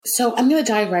So I'm going to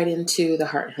dive right into the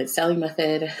Heart and Head Selling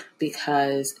Method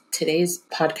because today's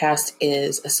podcast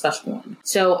is a special one.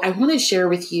 So I want to share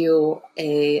with you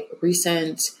a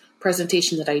recent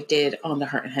presentation that I did on the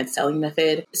Heart and Head Selling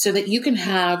Method so that you can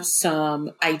have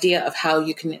some idea of how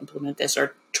you can implement this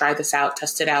or try this out,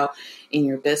 test it out in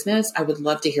your business. I would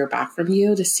love to hear back from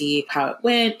you to see how it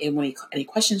went and any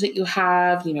questions that you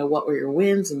have, what were your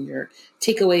wins and your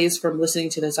takeaways from listening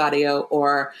to this audio,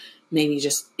 or maybe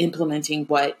just implementing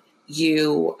what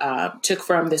you took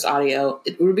from this audio.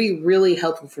 It would be really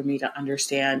helpful for me to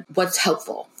understand what's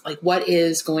helpful, like what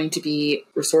is going to be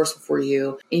resourceful for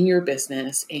you in your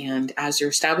business. And as you're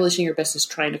establishing your business,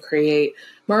 trying to create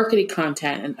marketing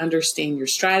content and understand your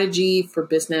strategy for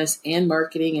business and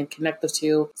marketing and connect the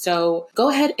two. So go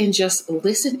ahead and just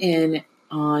listen in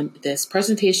on this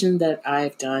presentation that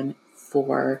I've done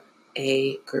for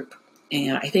a group.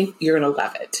 And I think you're going to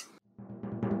love it.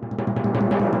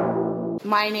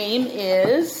 My name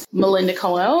is Melinda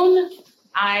Colon.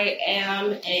 I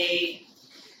am a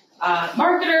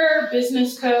marketer,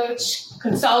 business coach,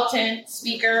 consultant,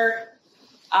 speaker,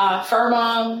 fur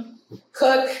mom,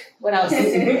 cook. What else?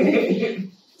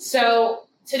 So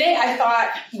today I thought,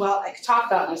 I could talk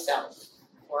about myself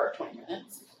for 20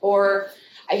 minutes, or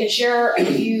I could share a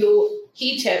few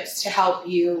key tips to help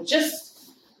you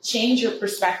just change your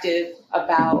perspective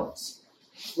about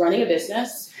running a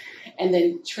business and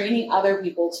then training other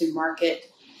people to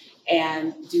market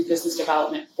and do business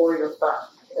development for your firm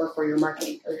or for your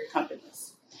marketing or your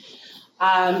companies.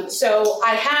 So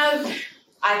I have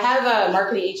a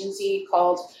marketing agency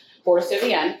called Fortis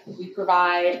OVN. We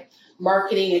provide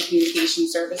marketing and communication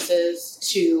services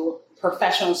to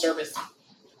professional service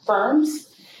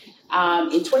firms.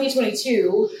 In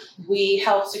 2022, we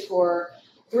helped secure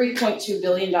 $3.2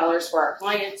 billion for our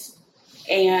clients,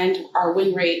 and our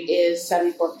win rate is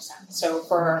 74%. So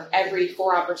for every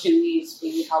 4 opportunities,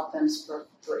 we help them secure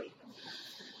 3.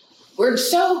 We're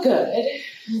so good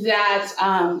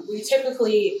that we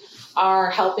typically are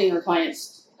helping our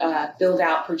clients build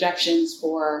out projections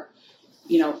for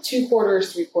 2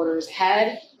 quarters, 3 quarters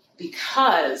ahead,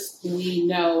 because we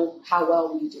know how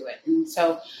well we do it. And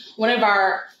so one of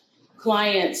our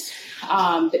clients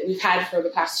that we've had for the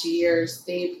past 2 years,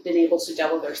 they've been able to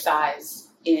double their size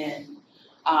in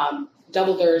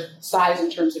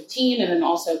terms of team, and then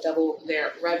also double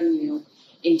their revenue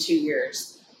in 2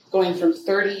 years, going from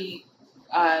 30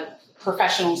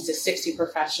 professionals to 60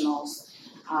 professionals.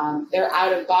 They're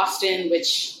out of Boston,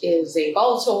 which is a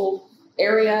volatile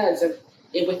area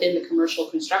within the commercial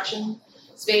construction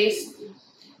space.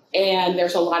 And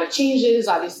there's a lot of changes,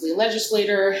 obviously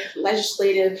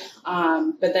legislative,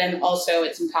 but then also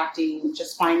it's impacting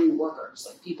just finding workers,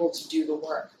 like people to do the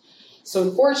work. So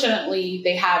unfortunately,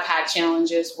 they have had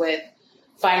challenges with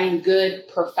finding good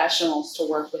professionals to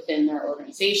work within their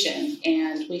organization.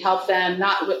 And we help them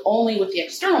not only with the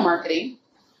external marketing,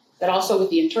 but also with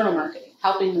the internal marketing,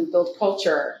 helping them build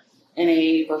culture in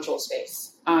a virtual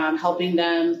space, helping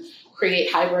them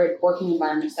create hybrid working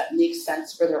environments that make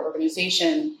sense for their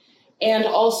organization, and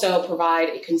also provide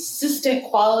a consistent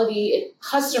quality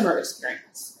customer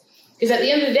experience. Because at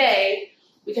the end of the day,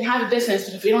 we can have a business,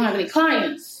 but if we don't have any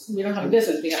clients, we don't have a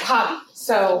business, we have a hobby.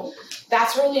 So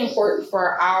that's really important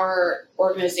for our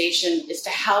organization, is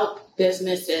to help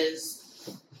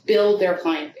businesses build their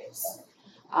client base.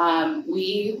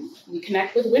 We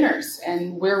connect with winners,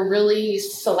 and we're really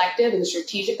selective and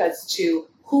strategic as to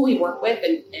who we work with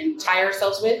and tie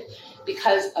ourselves with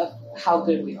because of how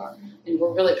good we are. And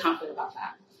we're really confident about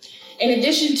that. In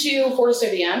addition to Fortis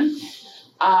OVN,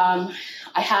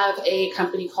 I have a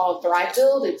company called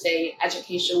ThriveBuild. It's a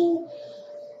educational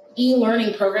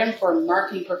e-learning program for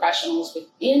marketing professionals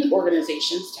within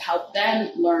organizations to help them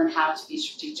learn how to be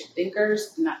strategic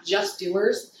thinkers, not just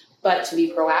doers, but to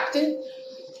be proactive.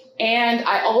 And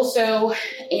I also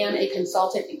am a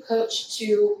consultant and coach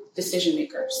to decision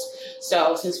makers.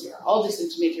 So since we are all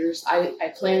decision makers,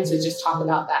 I plan to just talk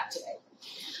about that today.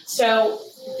 So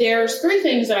there's 3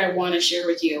 things that I want to share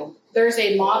with you. There's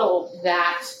a model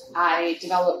that I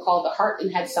developed called the Heart and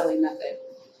Head Selling Method.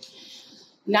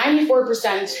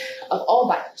 94% of all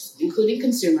buyers, including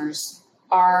consumers,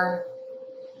 are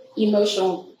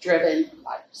emotional-driven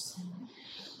buyers,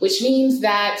 which means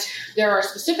that there are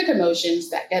specific emotions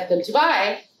that get them to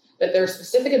buy, but there are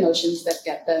specific emotions that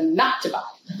get them not to buy.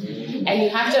 And you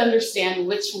have to understand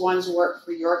which ones work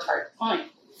for your target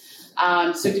client.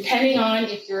 So depending on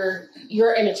if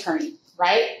you're an attorney,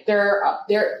 right?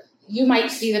 You might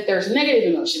see that there's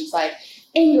negative emotions like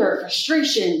anger,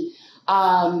 frustration,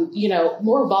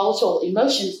 more volatile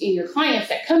emotions in your clients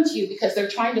that come to you because they're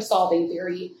trying to solve a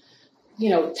very,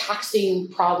 taxing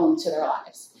problem to their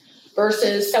lives.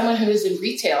 versus someone who is in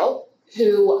retail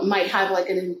who might have like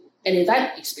an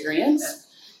event experience.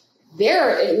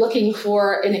 They're looking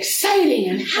for an exciting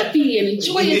and happy and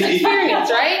joyous experience,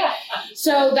 right?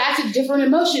 So that's a different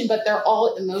emotion, but they're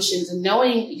all emotions. And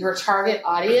knowing your target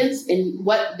audience and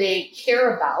what they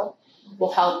care about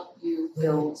will help you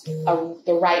build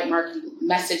the right marketing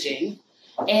messaging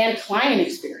and client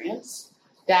experience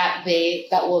that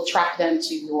will attract them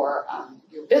to your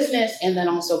business, and then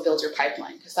also build your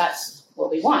pipeline, because that's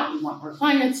what we want. We want more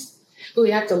clients, but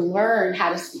we have to learn how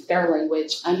to speak their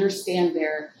language, understand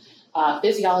their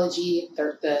physiology,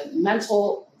 the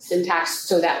mental syntax,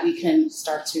 so that we can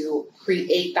start to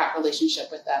create that relationship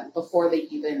with them before they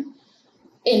even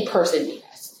in person meet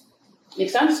us. Make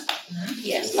sense?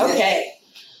 Yes. Okay.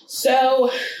 So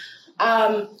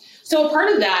a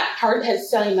part of that heart head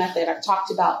selling method, I've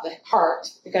talked about the heart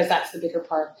because that's the bigger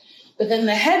part. But then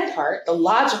the head part, the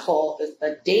logical,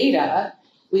 the data,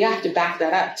 we have to back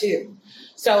that up too.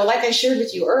 So like I shared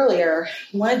with you earlier,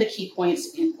 one of the key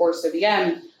points in Force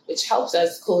OBM, which helps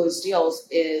us close deals,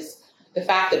 is the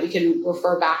fact that we can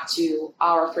refer back to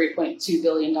our $3.2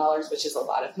 billion, which is a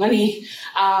lot of money,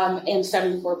 and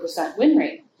 74% win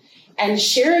rate. And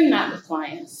sharing that with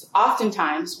clients,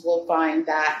 oftentimes we'll find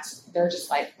that they're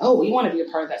just like, oh, we want to be a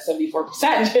part of that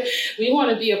 74%. We want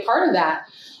to be a part of that.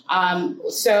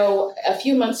 So a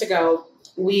few months ago,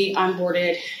 we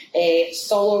onboarded a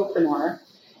solopreneur.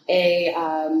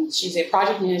 She's a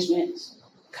project management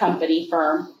company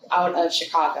firm out of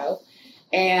Chicago,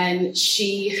 and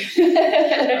she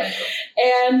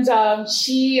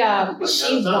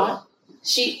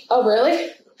oh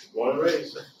really? Born and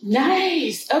raised.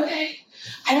 Nice. Okay.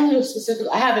 I don't know specifically.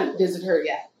 I haven't visited her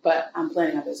yet, but I'm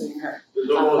planning on visiting her. Don't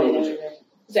go in the winter.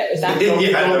 Is that Don't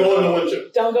go in the winter.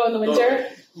 Don't go in the winter?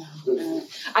 No.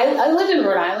 I lived in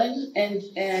Rhode Island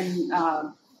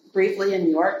and briefly in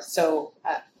New York, so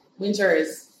winter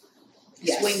is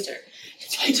It's winter.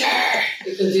 It's winter.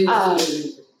 You can do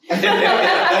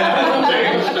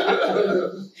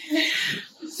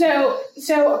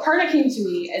So a partner came to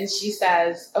me and she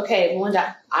says, okay,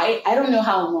 Melinda, I don't know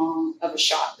how long of a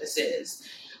shot this is,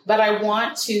 but I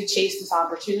want to chase this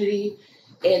opportunity.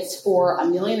 It's for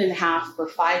 $1.5 million for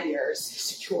 5 years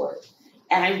secured.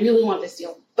 And I really want this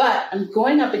deal, but I'm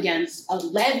going up against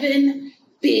 11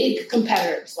 big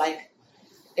competitors. Like,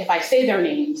 if I say their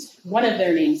names, one of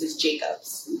their names is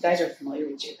Jacobs. You guys are familiar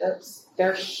with Jacobs.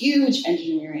 They're a huge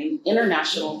engineering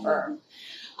international firm.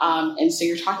 And so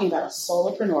you're talking about a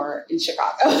solopreneur in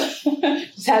Chicago.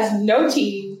 Just has no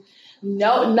team,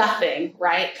 nothing,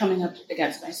 right, coming up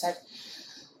against me. I said,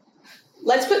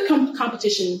 let's put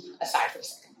competition aside for a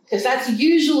second, because that's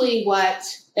usually what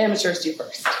amateurs do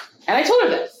first. And I told her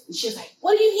this, and she was like,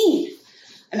 what do you mean?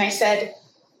 And I said,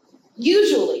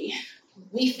 usually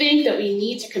we think that we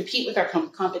need to compete with our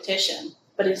competition,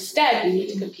 but instead we need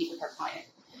to compete with our client,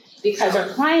 because our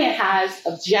client has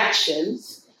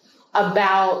objections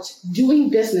about doing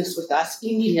business with us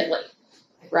immediately,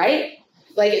 right?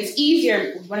 Like, it's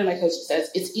easier, one of my coaches says,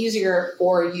 it's easier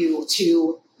for you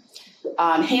to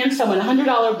hand someone a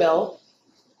 $100 bill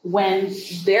when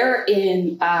they're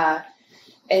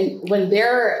when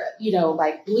they're,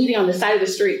 like bleeding on the side of the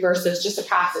street versus just to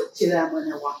pass it to them when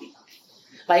they're walking up.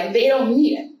 Like, they don't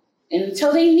need it. And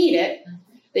until they need it,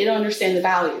 they don't understand the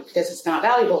value because it's not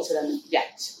valuable to them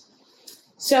yet.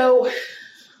 So,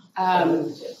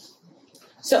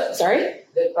 sorry?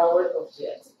 the power of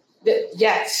yes.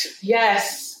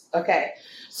 Yes. Okay.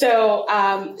 So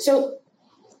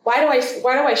why do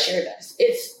I share this?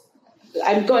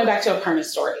 I'm going back to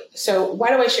Aparna's story. So why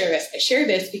do I share this? I share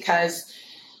this because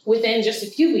within just a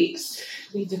few weeks,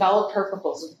 we developed her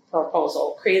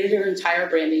proposal, created her entire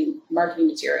branding, marketing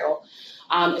material,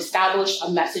 established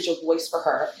a message of voice for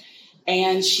her,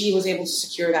 and she was able to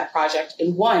secure that project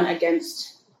and won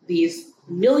against these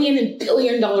million and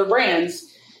billion-dollar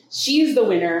brands. She's the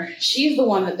winner. She's the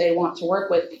one that they want to work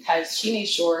with because she made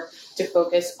sure to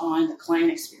focus on the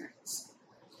client experience.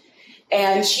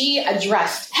 And she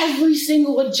addressed every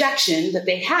single objection that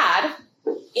they had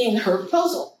in her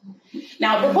proposal.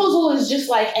 Now, a proposal is just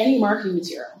like any marketing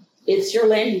material. It's your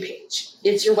landing page.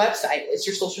 It's your website. It's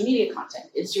your social media content.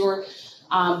 It's your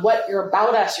what you're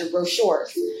about us, your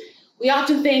brochures. We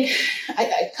often think,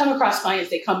 I come across clients,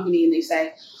 they come to me and they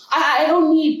say, I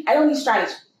don't need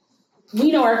strategy.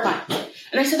 We know our client.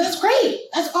 And I said, that's great.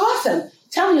 That's awesome.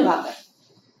 Tell me about them.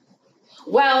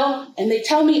 Well, and they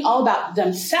tell me all about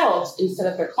themselves instead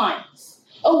of their clients.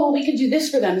 Oh, well, we could do this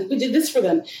for them. We did this for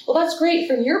them. Well, that's great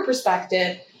from your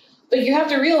perspective, but you have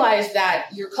to realize that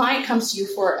your client comes to you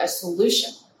for a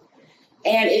solution.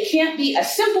 And it can't be a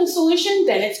simple solution,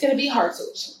 then it's going to be a hard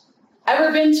solution.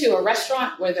 Ever been to a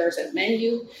restaurant where there's a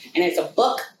menu and it's a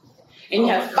book and you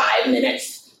have 5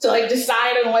 minutes to like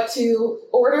decide on what to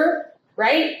order,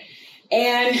 right?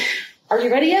 And are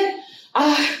you ready yet?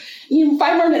 You have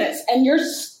 5 more minutes and you're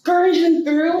scurrying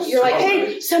through. You're like,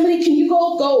 hey, somebody, can you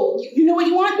go? You know what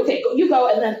you want? Okay, go, you go.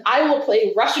 And then I will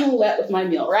play Russian roulette with my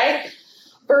meal, right?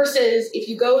 Versus if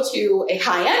you go to a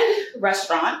high-end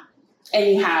restaurant and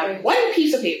you have 1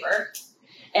 piece of paper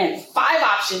and 5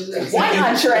 options, 1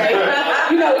 entree,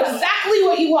 you know exactly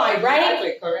what you want, right?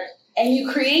 Exactly, correct. And you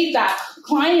create that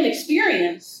client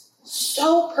experience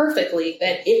so perfectly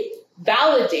that it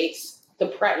validates the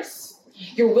price.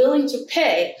 You're willing to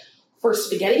pay for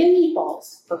spaghetti and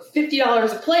meatballs for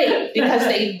 $50 a plate because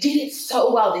they did it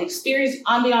so well. The experience,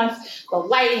 ambiance, the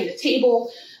lighting, the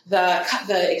table, the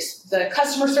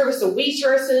customer service, the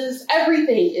waitresses,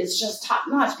 everything is just top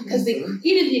notch because they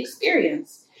created the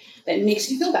experience that makes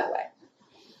you feel that way.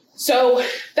 So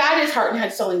that is Heart and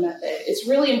Head Selling Method. It's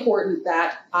really important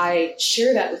that I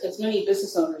share that with as many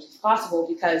business owners as possible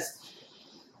because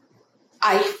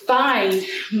I find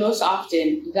most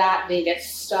often that they get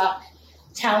stuck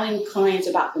telling clients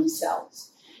about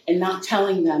themselves and not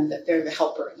telling them that they're the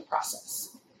helper in the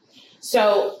process.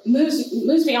 So moves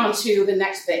me on to the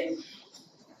next thing.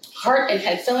 Heart and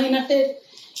Head Selling Method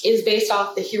is based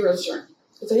off the hero's journey.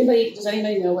 Does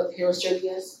anybody know what the hero's journey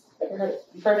is?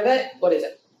 You've heard of it? What is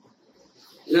it?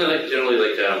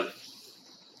 Generally,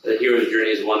 the hero's journey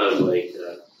is one of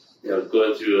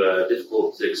going through a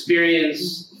difficult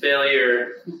experience,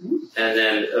 failure, and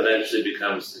then eventually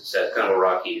becomes success. Kind of a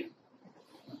rocky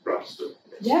story.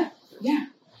 Yeah.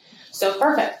 So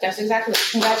perfect. That's exactly it.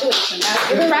 Congratulations.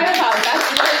 Give a round of applause.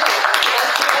 That's really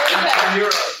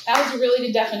good. That was a really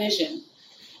good definition.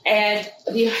 And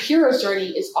the hero's journey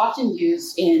is often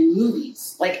used in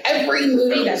movies. Like every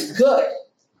movie that's a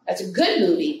good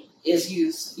movie, is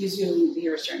using the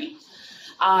hero's journey.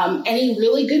 Any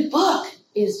really good book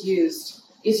is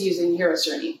using the hero's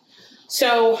journey.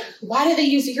 So why do they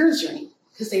use the hero's journey?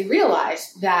 Because they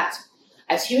realize that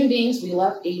as human beings, we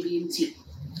love A, B, and T.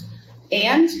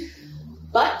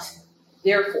 But,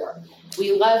 therefore,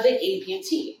 we love the A, B, and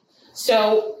T.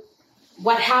 So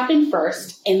what happened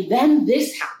first, and then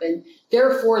this happened,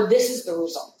 therefore this is the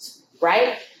result,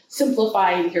 right?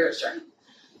 Simplifying the hero's journey.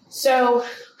 So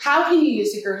how can you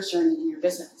use the hero's journey in your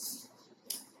business?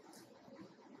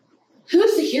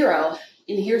 Who's the hero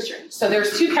in the hero's journey? So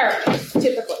there's 2 characters,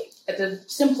 typically. At the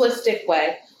simplistic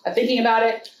way of thinking about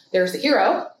it, there's the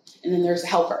hero, and then there's the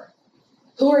helper.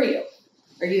 Who are you?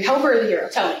 Are you the helper or the hero?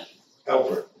 Tell me.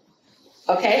 Helper.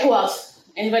 Okay, who else?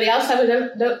 Anybody else have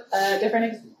a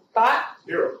different thought?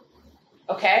 Hero.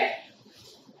 Okay.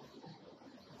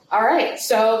 All right,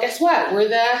 so guess what? We're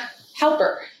the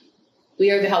helper.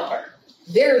 We are the helper.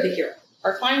 They're the hero.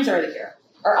 Our clients are the hero.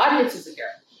 Our audience is the hero.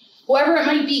 Whoever it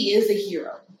might be is the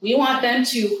hero. We want them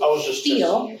to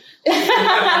feel.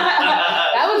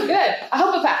 That was good. I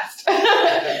hope it passed.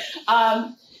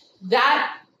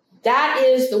 That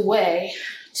is the way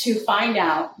to find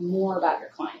out more about your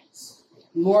clients,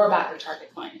 more about your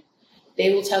target client.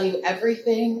 They will tell you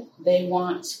everything they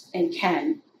want and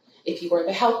can if you are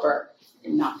the helper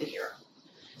and not the hero.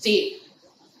 See,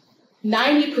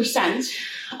 90%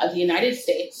 of the United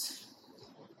States,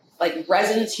 like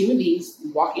residents, human beings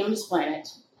walking on this planet,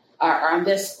 are on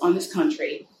this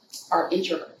country, are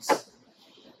introverts.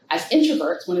 As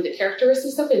introverts, one of the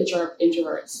characteristics of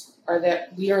introverts are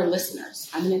that we are listeners.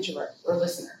 I'm an introvert. We're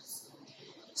listeners.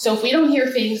 So if we don't hear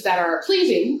things that are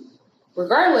pleasing,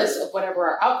 regardless of whatever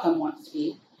our outcome wants to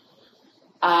be,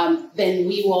 then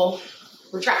we will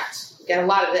retract. Get a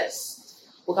lot of this.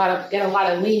 We'll get a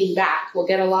lot of leaning back. We'll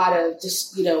get a lot of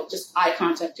just eye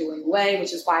contact going away,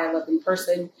 which is why I love in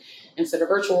person instead of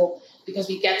virtual, because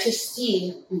we get to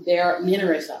see their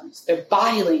mannerisms, their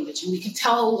body language, and we can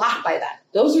tell a lot by that.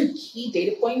 Those are key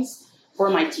data points for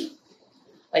my team.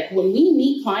 Like when we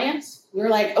meet clients, we're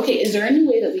like, okay, is there any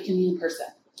way that we can meet in person?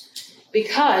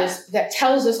 Because that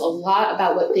tells us a lot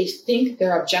about what they think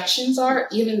their objections are,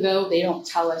 even though they don't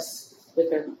tell us with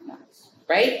their mouths,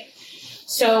 right?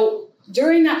 So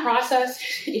during that process,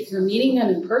 if you're meeting them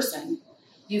in person,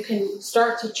 you can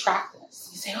start to track this.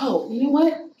 You say, oh, you know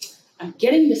what? I'm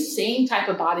getting the same type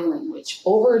of body language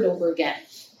over and over again.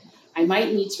 I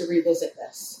might need to revisit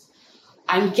this.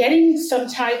 I'm getting some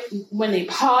type, when they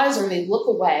pause or they look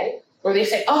away, or they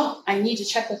say, oh, I need to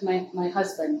check with my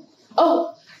husband.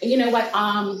 Oh, you know what?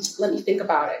 Let me think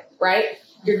about it, right?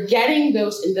 You're getting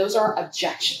those, and those are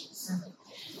objections.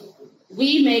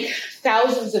 We make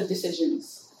thousands of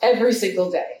decisions every single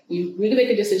day. We make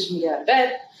a decision to get out of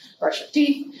bed, brush our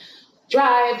teeth,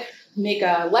 drive, make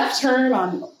a left turn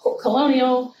on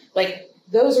Colonial. Like,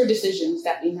 those are decisions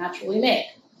that we naturally make.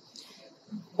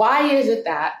 Why is it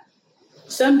that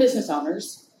some business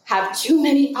owners have too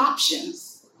many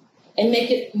options and make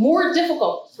it more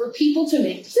difficult for people to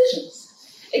make decisions,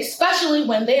 especially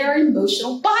when they are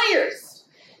emotional buyers?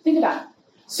 Think about it.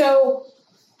 So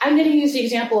I'm going to use the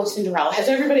example of Cinderella. Has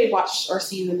everybody watched or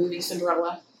seen the movie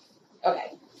Cinderella?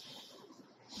 Okay.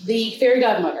 The fairy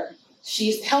godmother,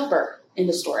 she's the helper in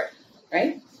the story,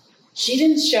 right? She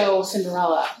didn't show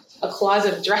Cinderella a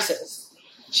closet of dresses.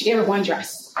 She gave her one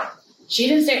dress. She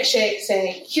didn't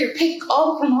say, here, pick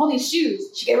from all these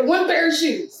shoes. She gave her one pair of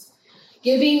shoes.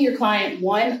 Giving your client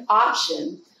one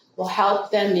option will help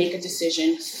them make a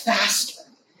decision faster.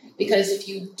 Because if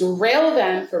you derail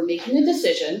them from making a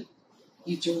decision,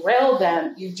 you derail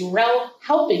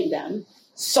helping them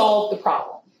solve the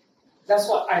problem. That's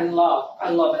what I love,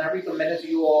 and I recommend it to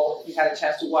you all. If you had a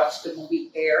chance to watch the movie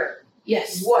Air.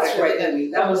 Yes. What a great movie.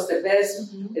 That was the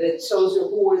best. Mm-hmm. And it shows you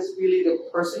who is really the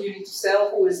person you need to sell,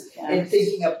 who is and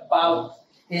thinking about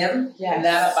him and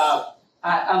not about,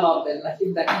 I love it. And I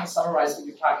think that kind of summarizes what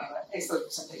you're talking about. Excellent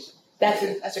presentation.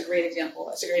 That's a great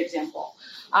example.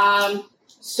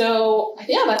 So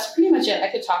yeah, that's pretty much it. I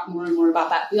could talk more and more about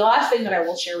that. The last thing that I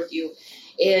will share with you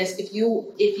is if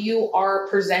you are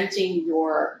presenting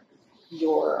your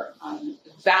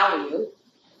value,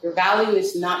 your value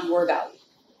is not your value.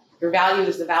 Your value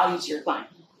is the value to your client.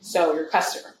 So your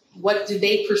customer, what do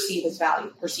they perceive as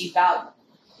value? Perceived value.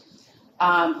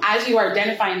 As you are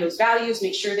identifying those values,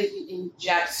 make sure that you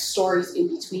inject stories in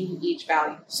between each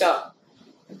value. So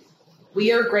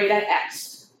we are great at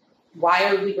X. Why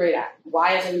are we great at?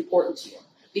 Why is it important to you?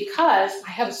 Because I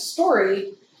have a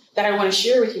story that I want to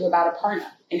share with you about Aparna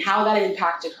and how that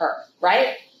impacted her,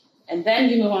 right? And then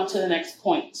you move on to the next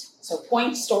point. So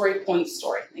point, story.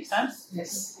 Make sense?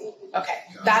 Yes. Okay.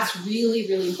 That's really,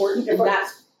 really important. And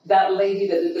that's that lady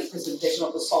that did the presentation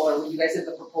of the solar, when you guys did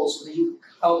the proposal, did you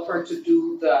help her to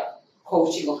do the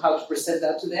coaching on how to present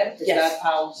that to them? Is Yes. that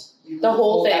how you The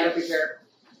whole thing. Prepare?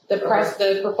 the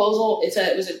proposal. It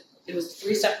was a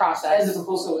 3-step process. And the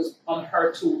proposal is on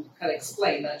her to kind of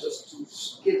explain, not just to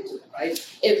give to them, right?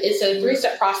 It's a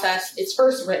 3-step process. It's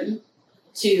first written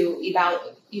to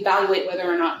evaluate whether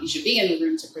or not you should be in the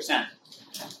room to present.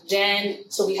 Then,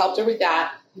 so we helped her with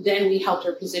that. Then we helped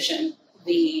her position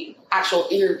the actual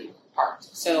interview part.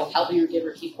 So helping her give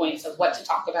her key points of what to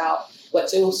talk about, what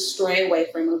to stray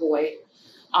away from, avoid,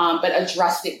 but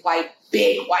address the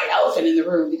big white elephant in the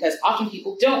room, because often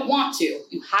people don't want to.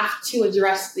 You have to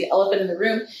address the elephant in the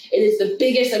room. It is the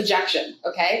biggest objection,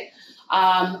 okay?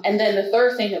 And then the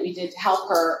third thing that we did to help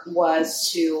her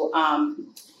was to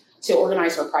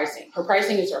organize her pricing. Her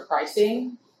pricing is her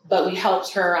pricing, but we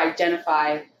helped her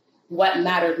identify what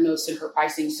mattered most in her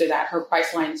pricing so that her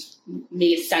price lines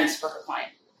made sense for her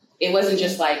client. It wasn't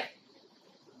just like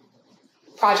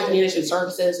project management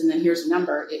services and then here's a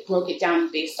number. It broke it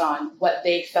down based on what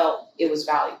they felt it was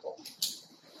valuable.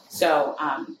 So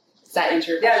does that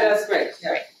answer your question? Yeah, that's great.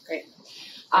 Yeah. Great.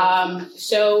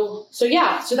 So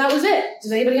that was it.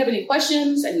 Does anybody have any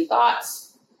questions, any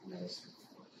thoughts?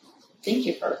 Thank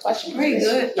you for the question. Very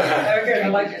good. Very good. I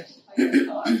like it.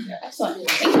 Excellent.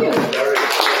 Thank you. Very